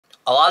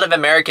A lot of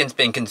Americans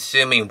been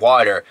consuming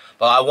water,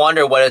 but I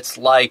wonder what it's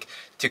like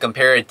to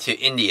compare it to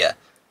India.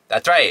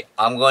 That's right,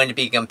 I'm going to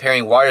be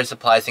comparing water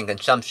supplies and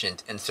consumption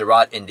in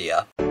Surat,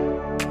 India.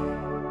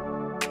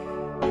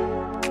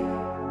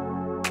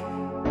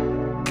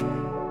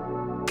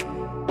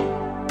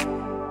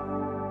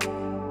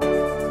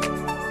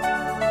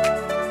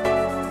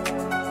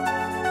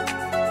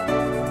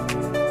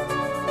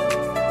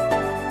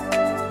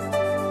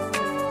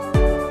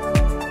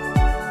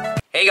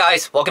 Hey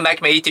guys, welcome back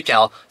to my YouTube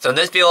channel. So in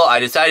this video, I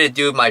decided to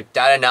do my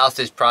data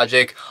analysis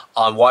project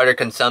on water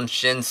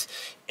consumptions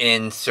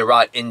in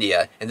Surat,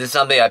 India. And this is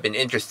something I've been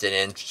interested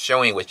in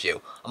showing with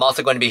you. I'm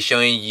also going to be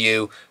showing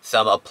you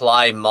some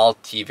applied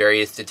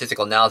multivariate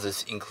statistical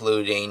analysis,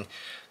 including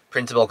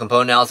principal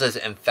component analysis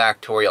and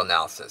factorial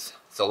analysis.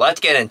 So let's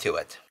get into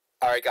it.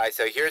 Alright guys,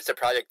 so here's the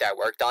project that I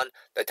worked on.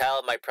 The title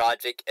of my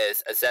project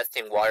is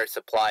Assessing Water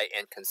Supply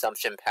and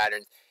Consumption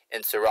Patterns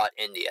in Surat,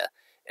 India.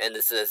 And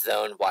this is a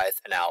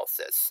zone-wise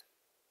analysis.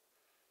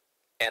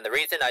 And the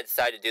reason I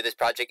decided to do this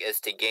project is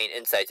to gain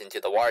insights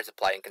into the water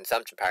supply and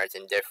consumption patterns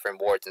in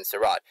different wards in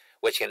Surat,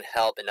 which can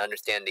help in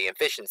understanding the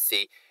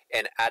efficiency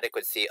and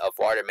adequacy of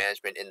water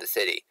management in the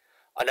city.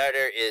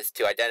 Another is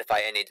to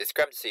identify any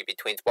discrepancy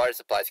between water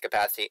supply's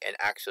capacity and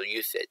actual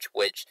usage,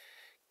 which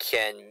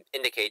can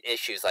indicate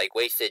issues like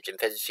wastage,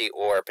 efficiency,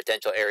 or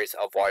potential areas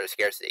of water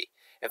scarcity.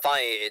 And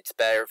finally, it's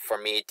better for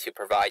me to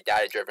provide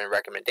data-driven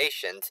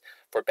recommendations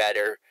for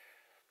better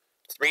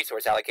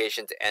resource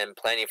allocations and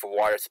planning for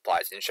water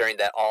supplies, ensuring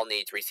that all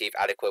needs receive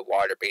adequate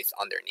water based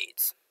on their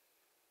needs.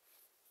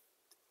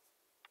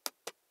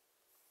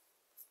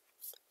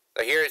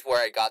 So here's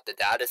where I got the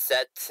data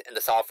set and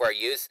the software I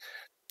use.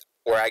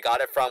 Where I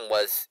got it from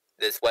was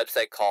this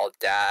website called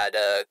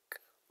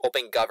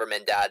Open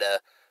Government Data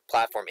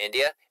Platform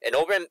India. And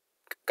Open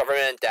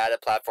Government Data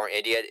Platform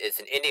India is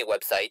an Indian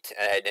website,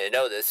 and I didn't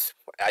know this,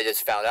 I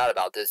just found out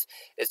about this,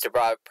 is to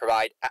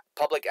provide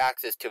public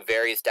access to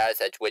various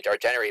datasets which are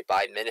generated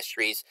by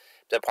ministries,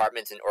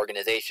 departments, and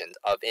organizations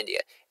of India.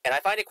 And I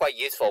find it quite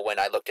useful when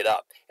I looked it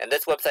up. And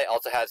this website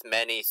also has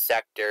many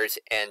sectors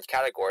and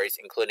categories,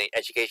 including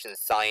education,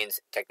 science,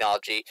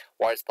 technology,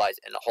 water supplies,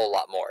 and a whole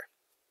lot more.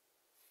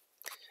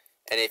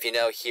 And if you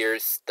know,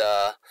 here's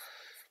the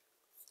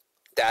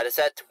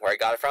dataset where I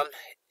got it from.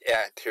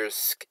 Yeah,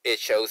 it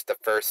shows the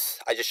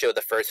first, I just showed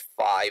the first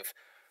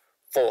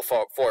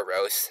four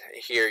rows.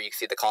 Here you can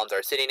see the columns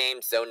are city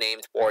names, zone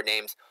names,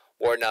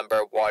 ward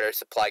number, water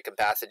supply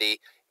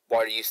capacity,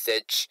 water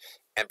usage,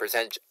 and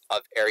percentage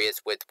of areas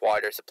with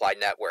water supply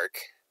network.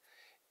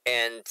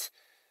 And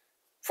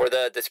for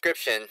the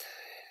description,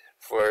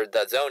 for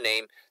the zone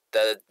name,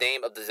 the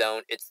name of the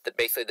zone, it's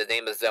basically the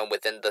name of the zone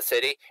within the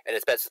city, and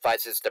it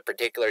specifies just the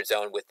particular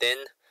zone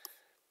within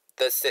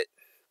the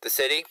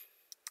city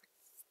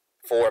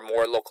for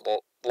more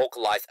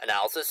localized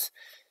analysis.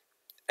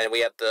 And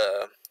we have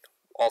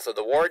also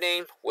the ward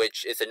name,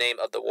 which is the name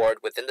of the ward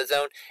within the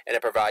zone, and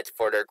it provides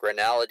further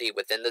granularity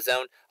within the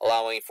zone,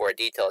 allowing for a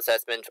detailed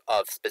assessment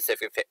of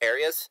specific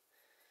areas.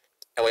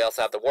 And we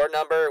also have the ward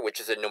number,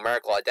 which is a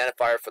numerical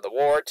identifier for the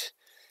ward.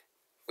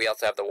 We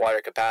also have the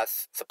water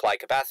supply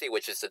capacity,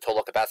 which is the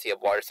total capacity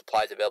of water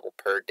supplies available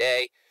per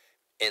day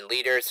in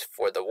liters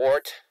for the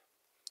ward.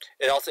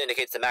 It also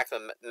indicates the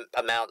maximum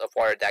amount of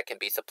water that can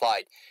be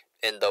supplied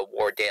in the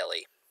ward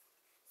daily.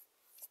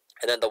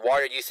 And then the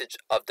water usage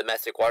of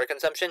domestic water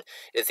consumption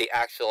is the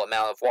actual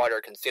amount of water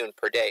consumed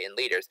per day in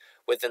liters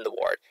within the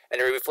ward. And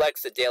it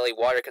reflects the daily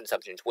water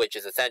consumption, which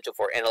is essential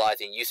for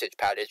analyzing usage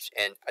patterns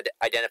and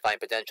identifying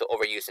potential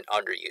overuse and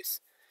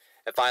underuse.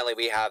 And finally,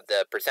 we have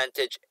the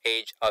percentage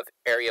age of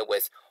area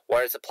with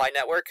water supply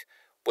network,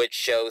 which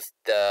shows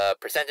the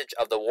percentage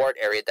of the ward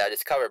area that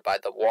is covered by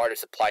the water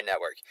supply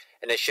network.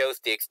 And it shows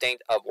the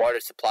extent of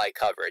water supply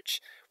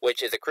coverage,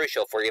 which is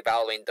crucial for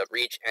evaluating the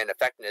reach and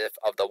effectiveness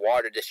of the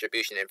water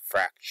distribution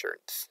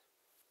infractions.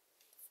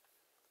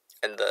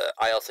 And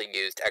I also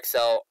used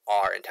Excel,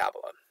 R, and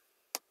Tableau.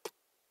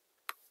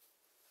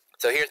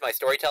 So here's my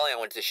storytelling I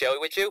wanted to share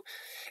with you.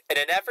 In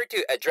an effort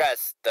to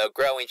address the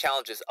growing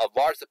challenges of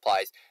water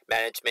supplies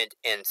management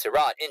in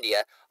Surat,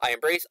 India, I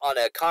embraced on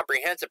a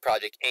comprehensive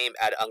project aimed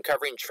at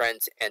uncovering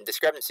trends and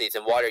discrepancies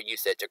in water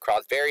usage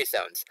across various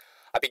zones.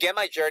 I began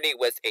my journey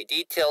with a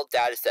detailed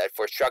dataset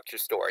for structured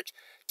storage.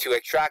 To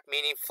extract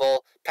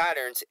meaningful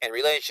patterns and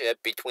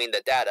relationship between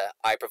the data,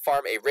 I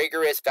performed a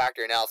rigorous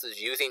factor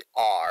analysis using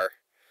R,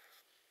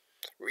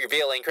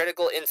 revealing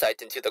critical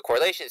insights into the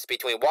correlations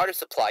between water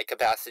supply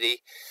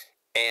capacity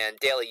and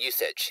daily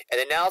usage. An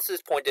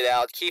analysis pointed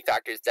out key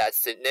factors that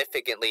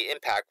significantly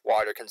impact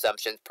water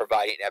consumption,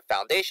 providing a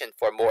foundation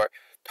for more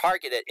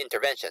targeted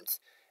interventions.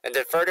 And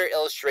to further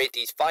illustrate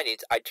these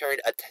findings, I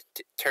turned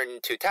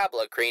to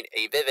Tableau, creating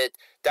a vivid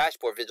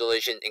dashboard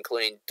visualization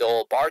including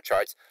dual bar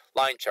charts,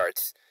 line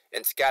charts,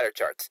 and scatter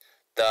charts.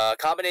 The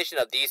combination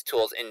of these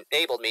tools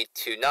enabled me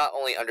to not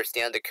only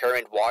understand the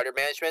current water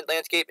management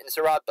landscape in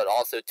Surat, but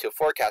also to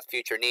forecast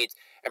future needs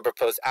and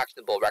propose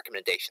actionable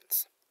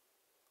recommendations.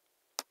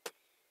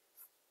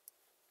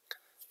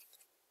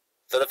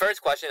 So the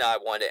first question I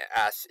want to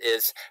ask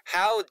is,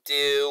 how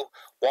do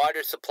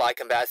water supply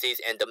capacities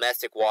and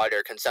domestic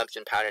water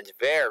consumption patterns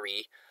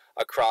vary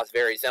across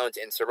various zones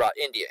in Surat,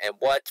 India, and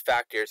what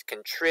factors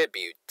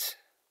contribute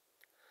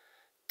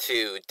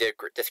to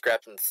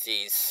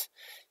discrepancies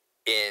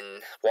in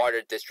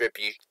water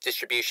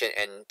distribution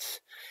and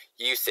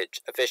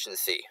usage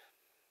efficiency?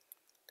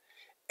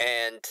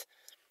 And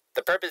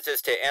the purpose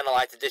is to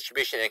analyze the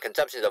distribution and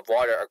consumption of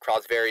water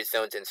across various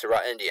zones in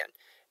Surat, India.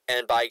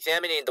 And by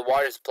examining the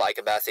water supply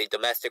capacity,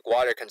 domestic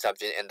water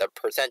consumption, and the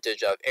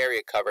percentage of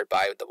area covered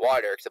by the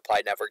water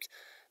supply networks,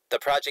 the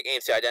project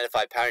aims to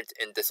identify patterns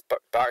in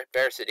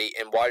disparity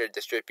in water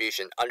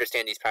distribution.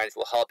 Understanding these patterns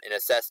will help in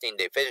assessing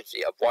the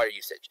efficiency of water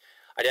usage,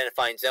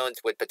 identifying zones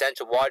with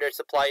potential water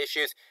supply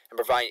issues, and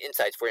providing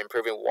insights for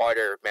improving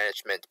water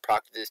management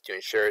practices to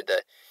ensure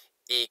the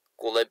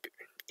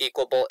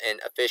equitable and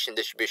efficient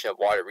distribution of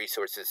water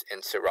resources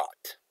in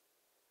Surat.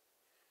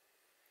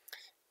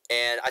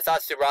 And I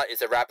thought Surat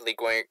is a rapidly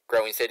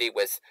growing city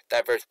with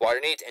diverse water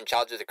needs and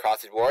challenges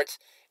across its wards.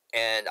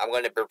 And I'm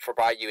going to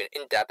provide you an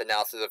in-depth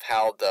analysis of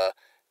how the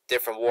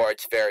different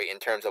wards vary in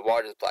terms of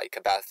water supply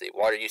capacity,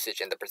 water usage,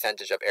 and the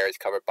percentage of areas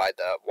covered by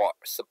the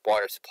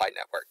water supply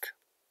network.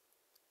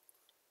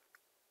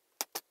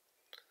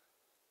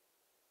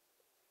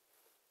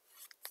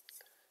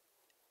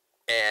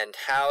 And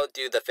how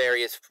do the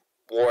various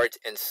wards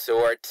and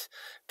sorts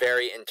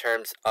vary in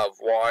terms of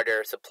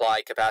water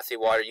supply capacity,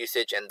 water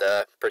usage, and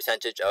the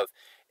percentage of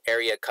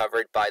area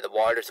covered by the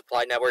water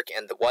supply network,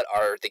 and what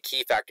are the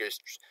key factors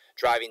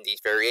driving these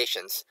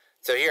variations?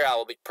 So here I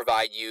will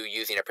provide you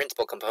using a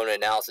principal component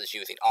analysis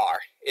using R.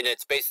 And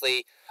it's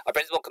basically, a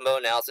principal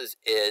component analysis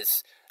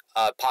is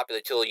a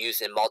popular tool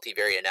used in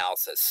multivariate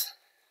analysis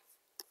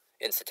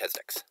in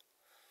statistics.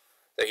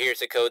 So here's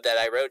the code that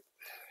I wrote.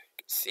 You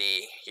can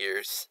see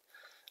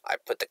I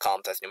put the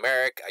columns as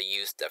numeric. I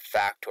used the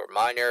factor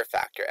minor,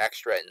 factor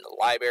extra in the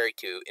library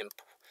to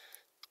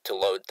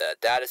load the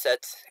data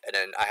sets. And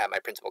then I have my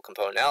principal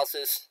component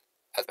analysis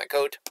as my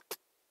code.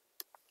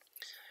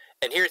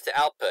 And here's the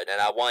output,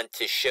 and I want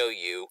to show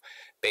you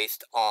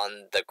based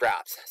on the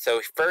graphs.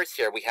 So first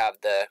here we have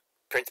the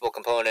principal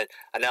component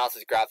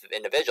analysis graph of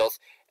individuals.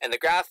 And the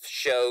graph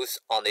shows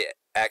on the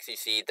X, you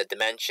see the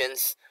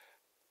dimensions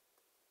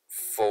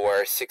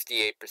for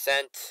 68%,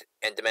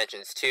 and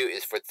dimensions 2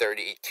 is for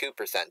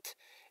 32%.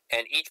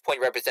 And each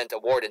point represents a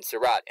ward in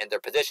Surat, and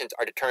their positions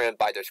are determined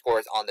by their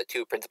scores on the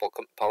two principal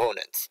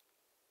components.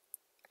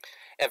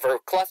 And for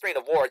clustering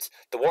of wards,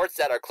 the wards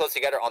that are close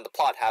together on the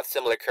plot have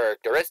similar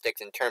characteristics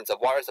in terms of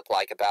water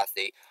supply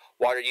capacity,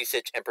 water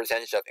usage, and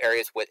percentage of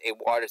areas with a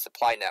water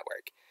supply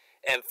network.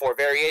 And for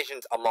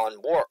variations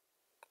among wards,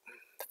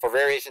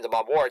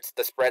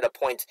 the spread of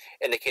points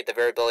indicate the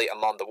variability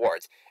among the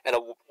wards. And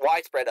a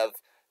wide spread of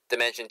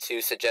dimension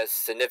 2 suggests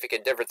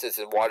significant differences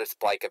in water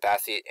supply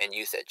capacity and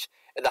usage.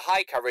 And the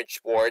high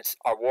coverage wards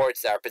are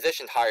wards that are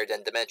positioned higher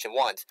than dimension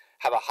 1s,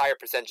 have a higher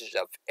percentage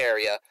of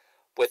area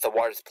with a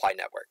water supply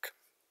network.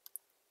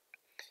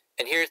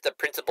 And here's the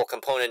principal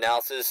component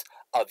analysis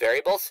of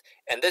variables.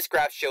 And this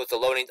graph shows the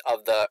loadings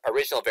of the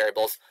original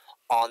variables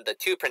on the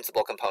two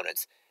principal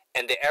components.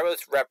 And the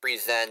arrows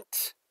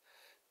represent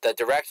the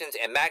directions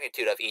and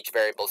magnitude of each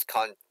variable's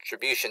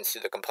contributions to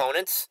the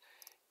components.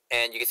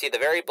 And you can see the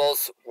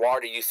variables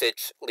water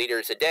usage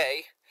liters a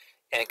day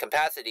and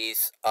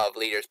capacities of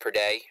liters per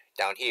day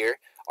down here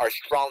are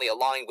strongly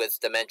aligned with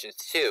dimensions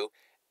 2,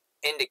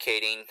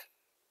 indicating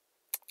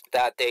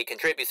that they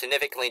contribute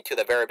significantly to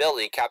the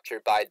variability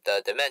captured by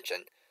the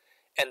dimension.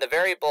 And the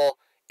variable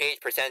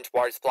age percentage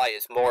water supply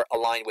is more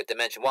aligned with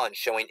dimension 1,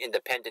 showing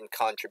independent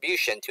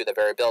contribution to the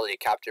variability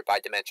captured by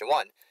dimension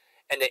 1.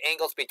 And the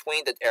angles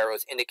between the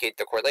arrows indicate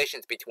the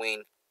correlations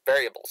between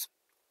variables.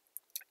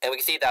 And we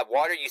can see that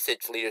water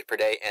usage liters per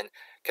day and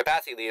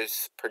capacity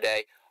liters per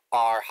day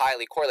are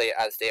highly correlated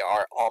as they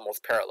are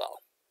almost parallel.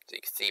 So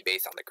you can see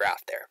based on the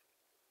graph there.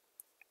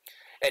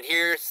 And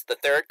here's the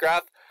third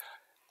graph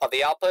of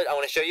the output I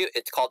want to show you.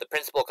 It's called the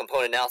principal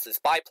component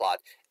analysis biplot.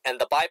 And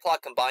the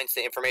biplot combines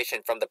the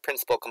information from the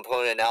principal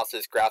component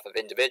analysis graph of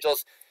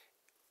individuals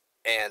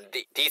and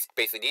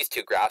these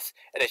two graphs.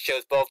 And it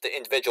shows both the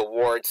individual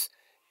wards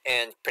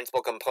and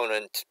principal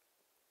component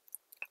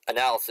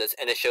analysis,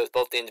 and it shows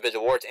both the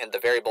individual wards and the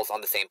variables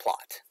on the same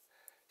plot.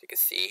 You can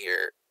see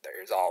here,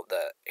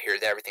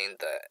 here's everything,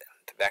 the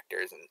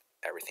vectors and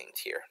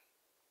everything's here.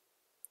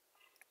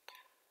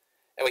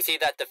 And we see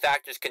that the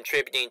factors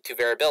contributing to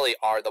variability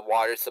are the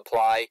water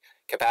supply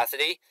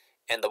capacity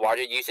and the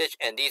water usage,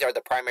 and these are the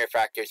primary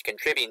factors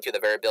contributing to the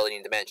variability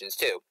in dimensions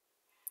 2.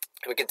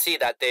 We can see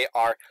that they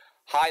are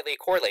highly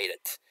correlated,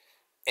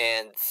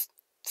 and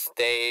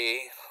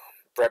they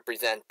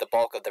represent the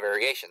bulk of the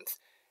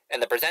variations.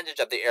 And the percentage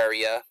of the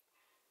area,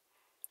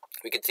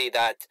 we can see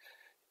that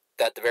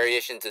the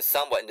variations is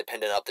somewhat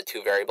independent of the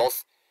two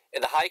variables.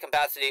 And the high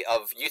capacity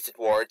of usage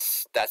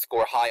wards that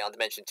score high on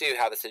dimension 2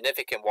 have a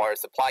significant water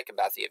supply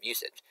capacity of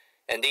usage.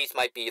 And these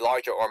might be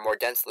larger or more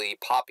densely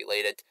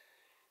populated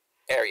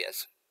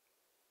areas.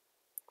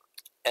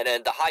 And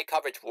then the high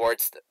coverage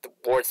wards, the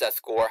wards that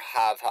score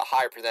have a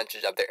higher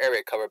percentage of their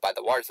area covered by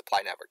the water supply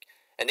network.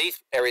 And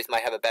these areas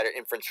might have a better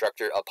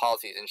infrastructure of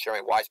policies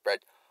ensuring widespread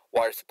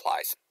water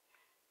supplies.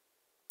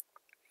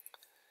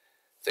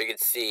 So we can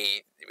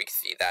see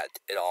that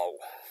it all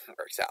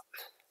works out.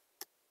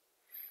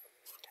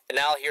 And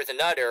now here's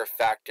another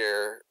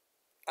factor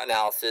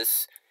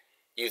analysis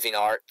using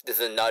R. This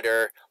is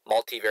another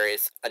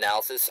multivariate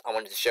analysis I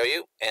wanted to show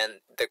you.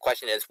 And the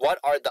question is, what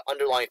are the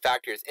underlying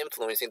factors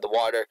influencing the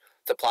water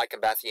supply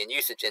capacity and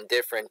usage in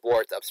different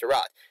wards of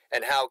Surat?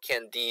 And how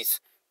can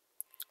these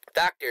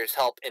factors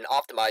help in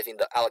optimizing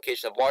the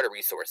allocation of water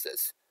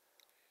resources?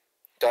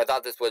 So I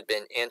thought this would have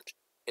been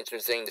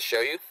interesting to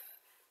show you.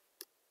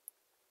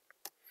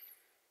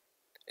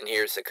 And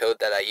here's the code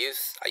that I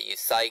use. I use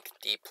psych,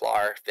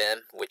 dplar, vim,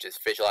 which is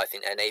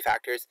visualizing NA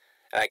factors.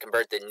 And I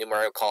convert the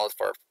numerical calls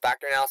for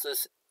factor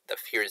analysis.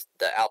 Here's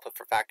the output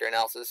for factor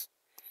analysis.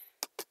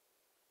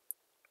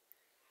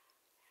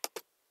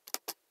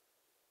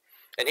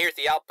 And here's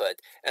the output.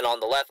 And on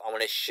the left, I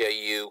want to show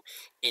you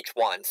each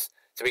one's.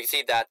 So we can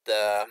see that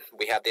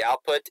we have the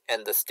output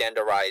and the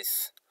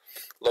standardized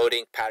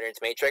loading patterns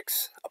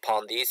matrix.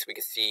 Upon these, we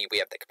can see we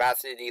have the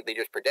capacity,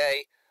 liters per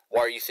day,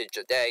 water usage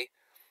a day,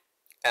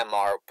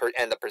 MR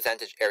and the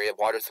percentage area of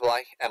water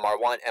supply,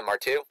 MR1,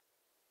 MR2.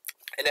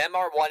 And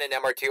MR1 and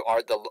MR2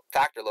 are the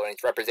factor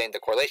loadings representing the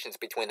correlations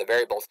between the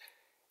variables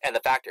and the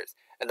factors.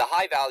 And the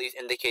high values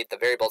indicate the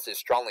variables is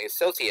strongly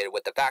associated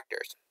with the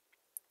factors.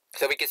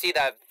 So we can see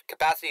that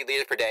capacity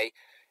liters per day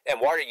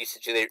and water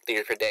usage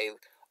liters per day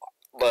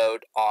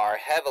load are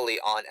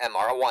heavily on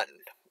MR1,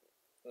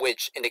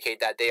 which indicate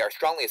that they are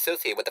strongly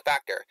associated with the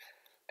factor.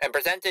 And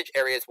percentage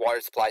areas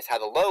water supplies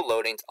have the low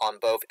loadings on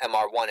both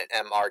MR1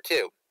 and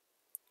MR2,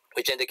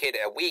 which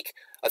indicated a weak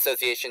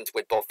associations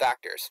with both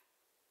factors.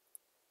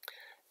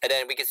 And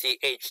then we can see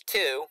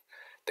H2,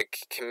 the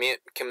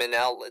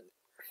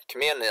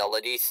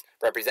communalities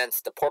represents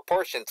the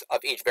proportions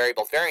of each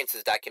variable's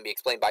variances that can be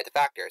explained by the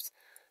factors.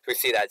 So we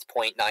see that it's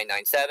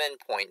 0.997,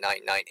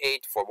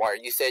 0.998 for water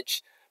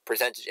usage,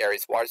 percentage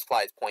areas water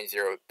supply is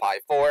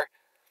 0.054.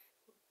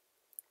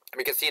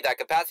 We can see that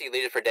capacity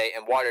liters per day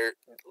and water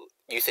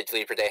usage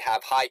liters per day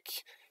have high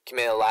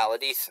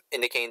communalities,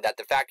 indicating that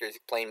the factors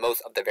explain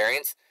most of the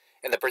variance.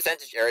 And the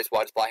percentage areas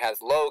water supply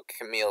has low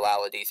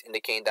communalities,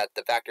 indicating that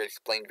the factors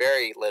explain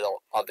very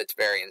little of its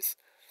variance.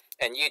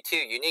 And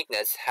U2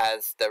 uniqueness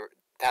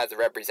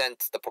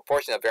represents the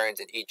proportion of variance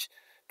in each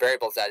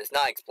variable that is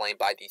not explained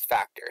by these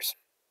factors.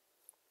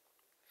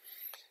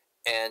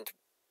 And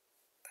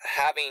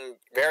having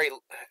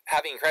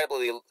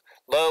incredibly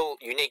low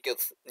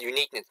uniqueness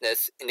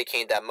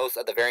indicating that most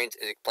of the variance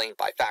is explained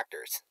by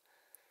factors.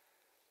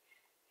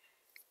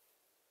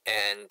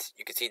 And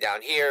you can see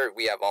down here,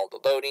 we have all the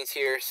loadings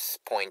here,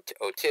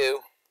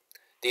 0.02.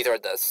 These are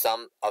the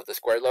sum of the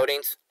square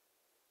loadings.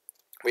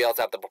 We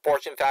also have the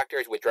proportion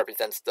factors, which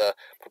represents the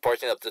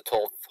proportion of the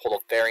total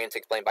variance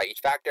explained by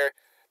each factor.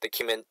 The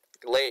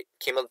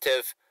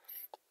cumulative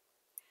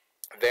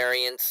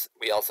variance,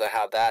 we also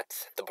have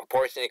that. The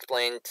proportion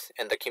explained,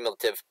 and the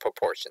cumulative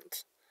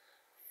proportions.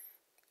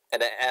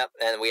 And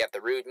then we have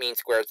the root mean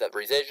squares of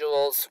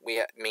residuals.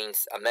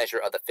 Means a measure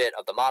of the fit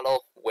of the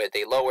model, with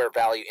a lower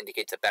value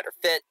indicates a better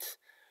fit,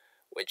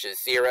 which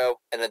is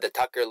 0. And then the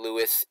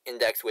Tucker-Lewis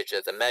index, which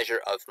is a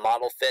measure of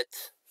model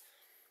fit.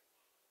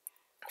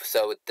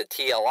 So the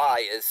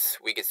TLI is,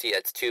 we can see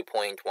it's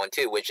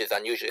 2.12, which is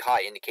unusually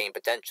high, indicating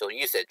potential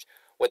usage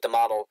with the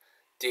model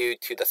due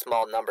to the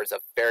small numbers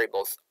of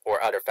variables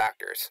or other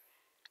factors.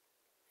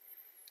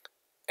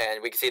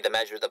 And we can see the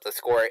measures of the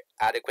score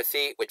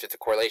adequacy, which is the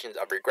correlations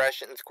of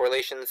regressions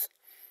correlations.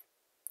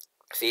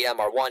 See,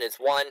 MR1 is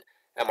 1,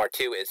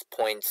 MR2 is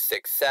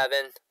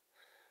 0.67.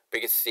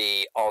 We can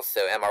see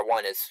also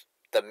MR1 is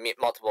the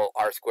multiple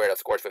R squared of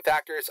scores for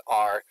factors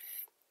are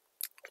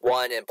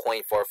 1 and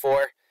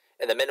 0.44.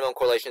 And the minimum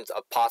correlations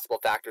of possible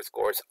factor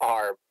scores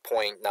are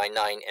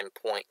 0.99 and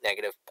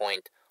negative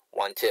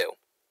 0.12.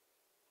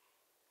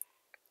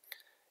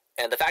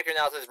 And the factor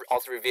analysis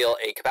also reveal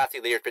a capacity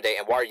liters per day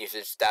and water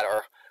usage that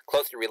are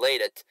closely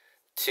related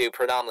to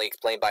predominantly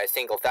explained by a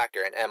single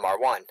factor in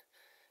MR1.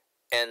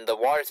 And the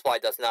water supply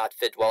does not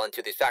fit well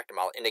into this factor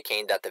model,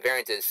 indicating that the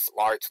variance is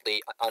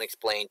largely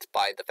unexplained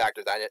by the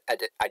factors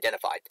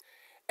identified.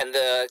 And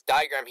the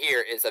diagram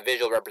here is a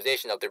visual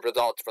representation of the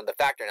results from the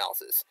factor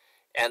analysis.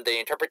 And the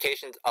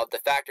interpretations of the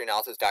factor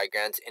analysis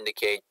diagrams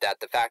indicate that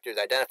the factors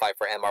identified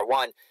for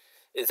MR1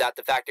 is that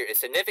the factor is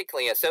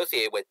significantly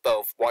associated with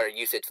both water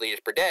usage liters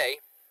per day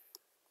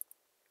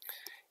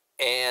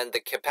and the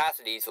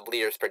capacities of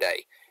liters per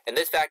day. And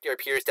this factor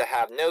appears to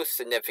have no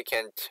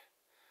significant,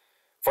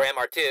 for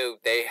MR2,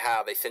 they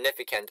have a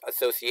significant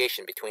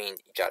association between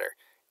each other.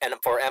 And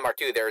for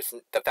MR2,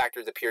 the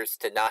factors appears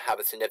to not have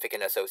a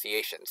significant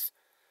associations.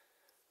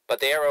 But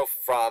the arrow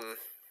from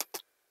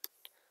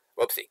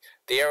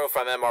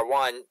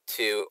MR1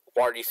 to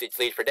water usage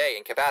liters per day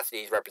and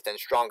capacities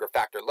represents stronger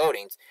factor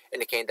loadings,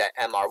 indicating that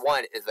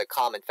MR1 is a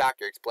common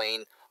factor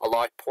explaining a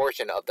large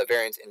portion of the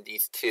variance in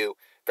these two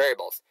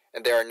variables.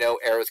 And there are no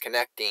arrows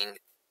connecting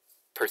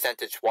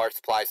percentage water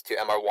supplies to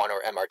MR1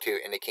 or MR2,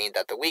 indicating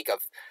that the weak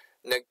of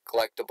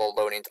neglectable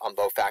loadings on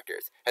both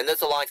factors. And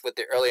this aligns with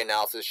the early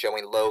analysis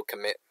showing low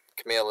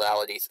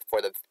communalities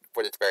for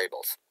its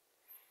variables.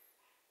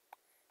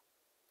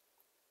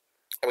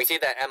 And we see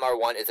that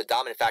MR1 is a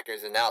dominant factor in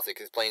this analysis,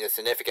 explaining the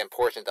significant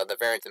portions of the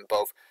variance in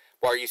both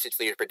water usage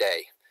liters per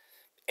day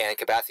and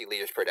capacity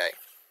liters per day.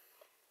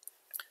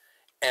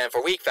 And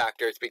for weak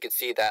factors, we can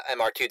see that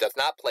MR2 does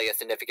not play a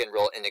significant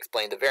role in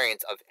explaining the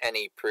variance of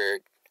any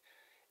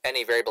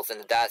variables in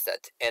the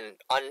dataset, and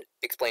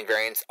unexplained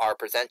variance or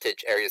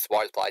percentage areas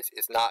water supplies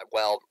is not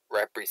well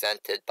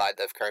represented by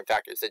the current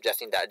factors,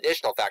 suggesting that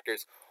additional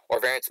factors or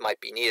variance might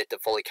be needed to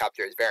fully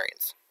capture its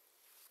variance.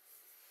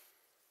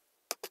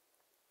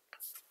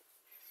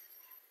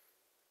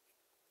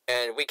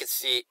 And we can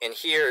see, and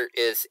here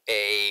is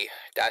a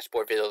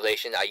dashboard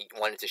visualization I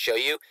wanted to show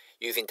you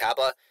using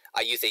Tableau.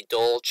 I use a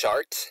Dole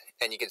chart,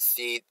 and you can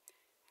see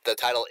the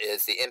title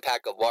is The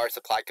Impact of Water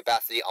Supply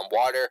Capacity on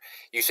Water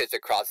Usage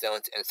Across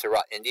Zones in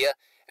Surat, India.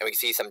 And we can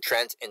see some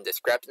trends in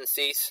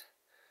discrepancies.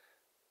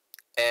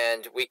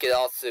 And we could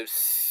also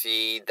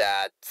see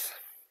that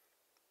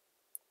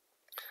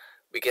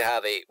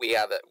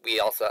we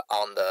also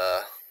on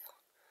the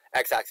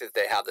x-axis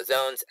they have the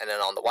zones, and then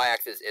on the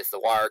y-axis is the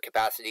water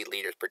capacity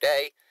liters per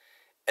day,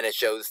 and it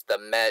shows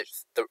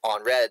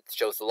on red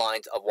shows the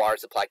lines of water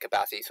supply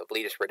capacities of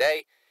liters per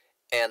day,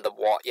 and the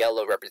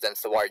yellow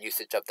represents the water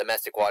usage of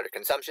domestic water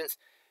consumptions.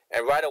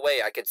 And right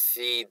away I could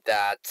see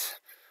that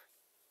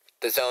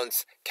the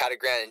zones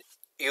Katargam and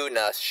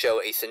Udhna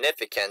show a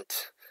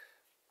significant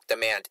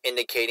demand,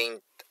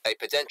 indicating a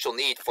potential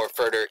need for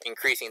further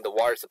increasing the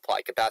water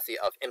supply capacity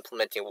of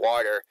implementing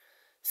water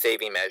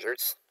saving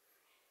measures.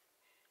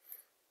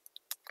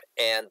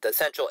 And the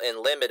Central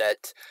and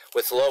Limbayat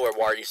with lower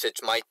water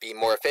usage might be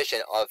more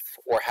efficient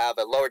or have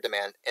a lower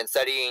demand, and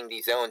studying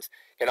these zones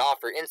can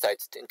offer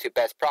insights into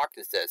best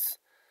practices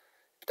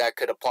that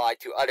could apply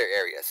to other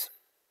areas.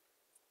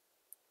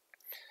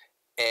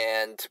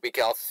 And we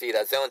can also see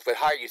that zones with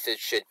higher usage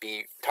should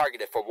be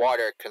targeted for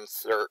water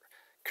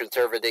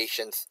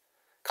conservation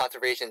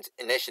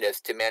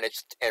initiatives to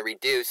manage and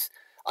reduce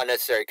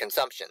unnecessary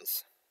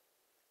consumptions.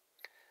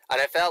 And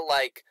I felt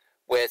like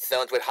with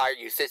zones with higher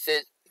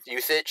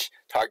usage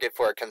target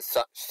for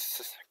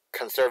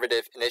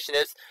conservative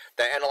initiatives,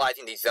 that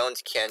analyzing these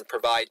zones can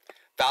provide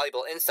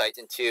valuable insights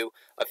into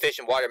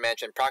efficient water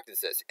management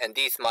practices, and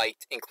these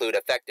might include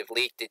effective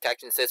leak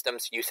detection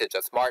systems, usage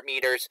of smart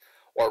meters,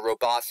 or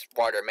robust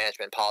water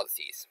management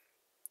policies.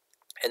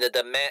 And the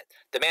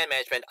demand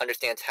management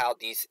understands how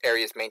these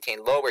areas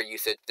maintain lower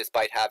usage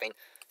despite having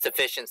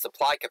sufficient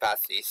supply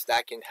capacities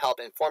that can help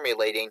in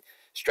formulating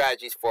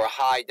strategies for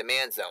high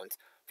demand zones.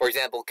 For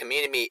example,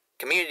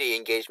 community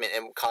engagement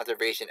and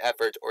conservation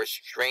efforts, or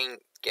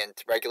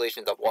stringent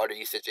regulations of water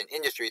usage in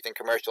industries and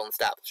commercial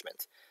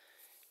establishments.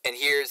 And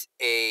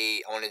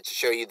I wanted to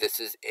show you, this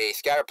is a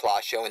scatter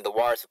plot showing the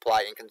water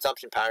supply and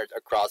consumption patterns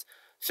across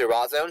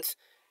Surat zones.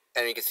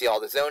 And you can see all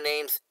the zone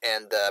names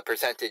and the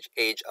percentage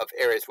age of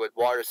areas with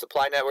water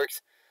supply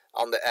networks.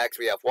 On the X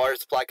we have water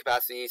supply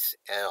capacities,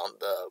 and on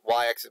the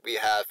Y axis we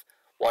have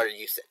water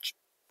usage.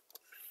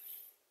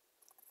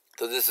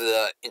 So this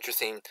is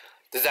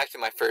this is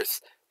actually my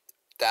first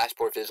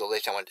dashboard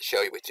visualization I wanted to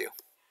show you with you.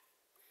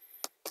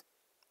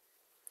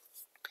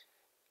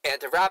 And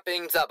to wrap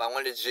things up, I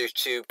wanted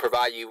to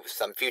provide you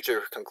some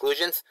future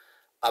conclusions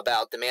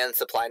about demand and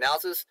supply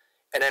analysis.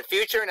 And then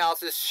future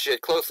analysis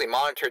should closely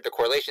monitor the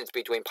correlations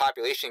between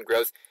population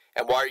growth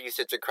and water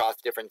usage across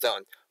different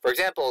zones. For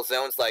example,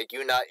 zones like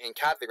Udhna and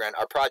Katargam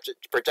are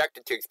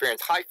projected to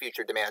experience high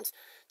future demands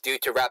due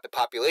to rapid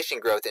population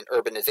growth and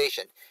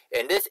urbanization.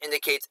 And this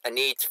indicates a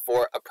need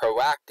for a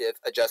proactive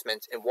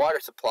adjustments in water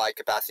supply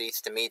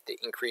capacities to meet the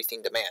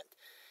increasing demand.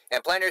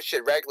 And planners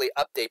should regularly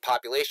update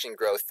population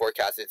growth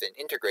forecasts and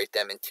integrate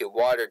them into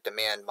water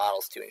demand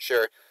models to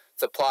ensure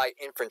supply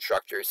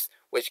infrastructures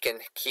which can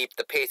keep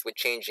the pace with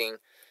changing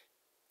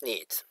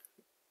needs.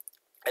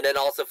 And then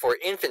also for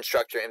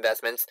infrastructure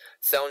investments,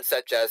 zones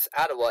such as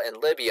Tableau and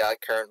Libya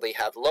currently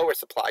have lower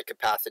supply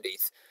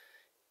capacities,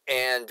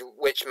 and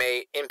which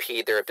may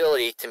impede their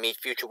ability to meet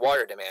future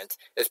water demands,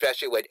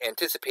 especially with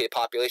anticipated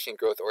population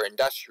growth or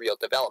industrial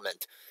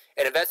development.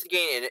 And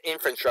investigating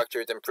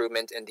infrastructure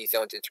improvement in these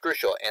zones is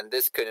crucial, and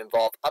this could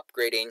involve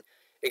upgrading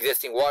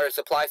existing water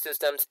supply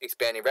systems,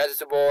 expanding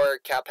reservoir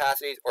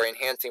capacities, or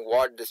enhancing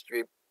water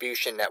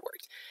distribution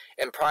networks.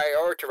 And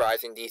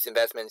prioritizing these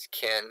investments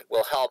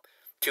will help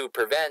to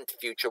prevent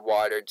future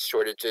water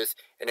shortages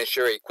and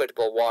ensure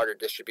equitable water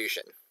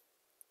distribution.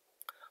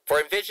 For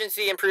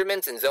efficiency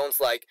improvements in zones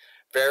like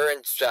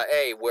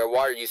Varanasi, where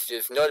water usage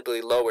is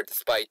notably lower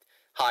despite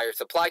higher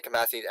supply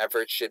capacity,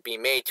 efforts should be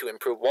made to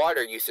improve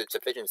water usage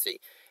efficiency.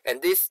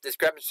 And this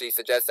discrepancy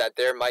suggests that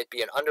there might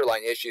be an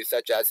underlying issue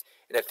such as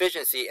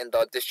inefficiency in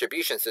the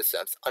distribution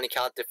systems,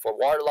 unaccounted for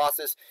water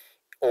losses,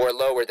 or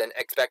lower than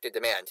expected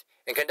demand.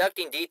 And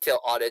conducting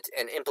detailed audits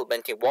and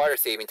implementing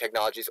water-saving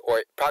technologies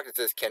or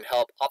practices can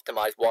help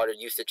optimize water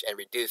usage and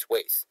reduce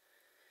waste.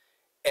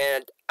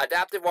 And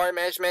adaptive water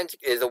management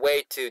is a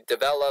way to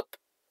develop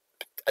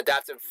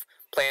adaptive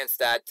plans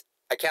that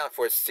account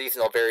for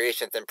seasonal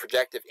variations and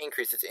projected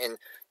increases in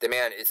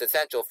demand is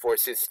essential for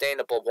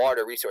sustainable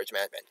water resource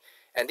management.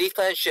 And these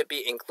plans should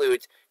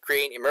include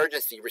creating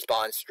emergency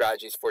response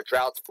strategies for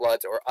droughts,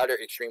 floods, or other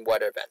extreme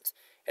weather events.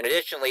 And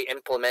additionally,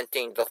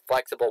 implementing the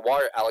flexible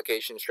water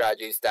allocation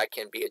strategies that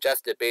can be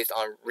adjusted based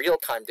on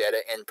real-time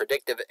data and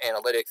predictive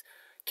analytics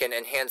can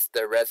enhance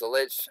the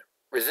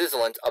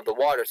resilience of the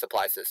water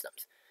supply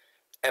systems.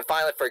 And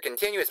finally, for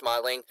continuous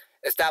modeling,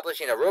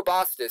 establishing a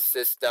robust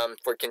system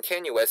for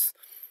continuous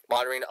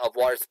monitoring of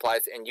water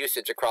supplies and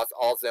usage across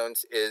all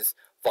zones is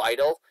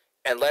vital,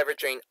 and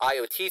leveraging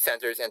IoT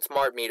sensors and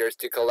smart meters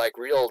to collect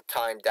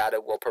real-time data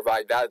will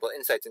provide valuable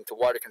insights into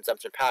water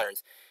consumption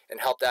patterns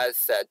and help data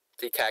set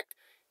detect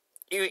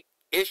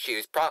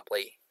issues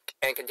promptly.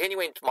 And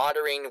continuing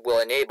monitoring will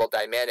enable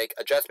dynamic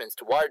adjustments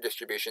to water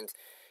distributions,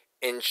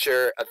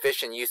 ensure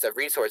efficient use of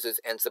resources,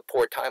 and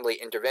support timely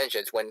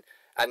interventions when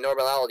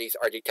abnormalities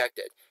are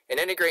detected. And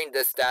integrating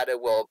this data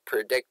will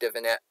predict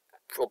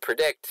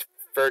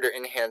further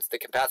enhance the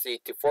capacity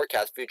to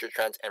forecast future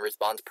trends and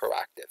respond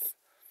proactive.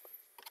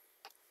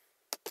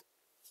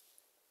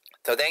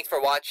 So thanks for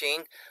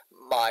watching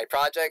my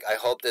project. I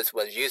hope this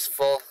was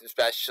useful,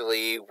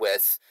 especially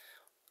with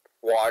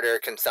water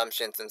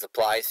consumptions and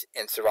supplies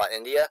in Surat,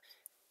 India.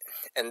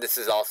 And this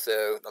is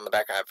also, on the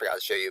background I forgot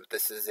to show you,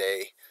 this is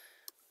a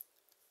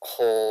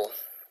whole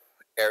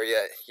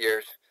area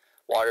here,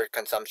 water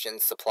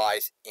consumption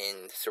supplies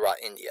in Surat,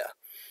 India.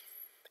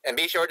 And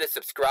be sure to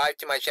subscribe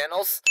to my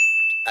channels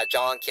at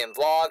John Kim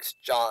Vlogs.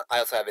 I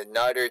also have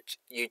another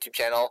YouTube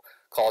channel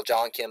called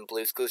John Kim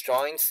Blues Clues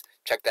Drawings.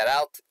 Check that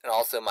out. And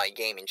also my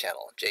gaming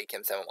channel,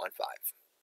 JKim715.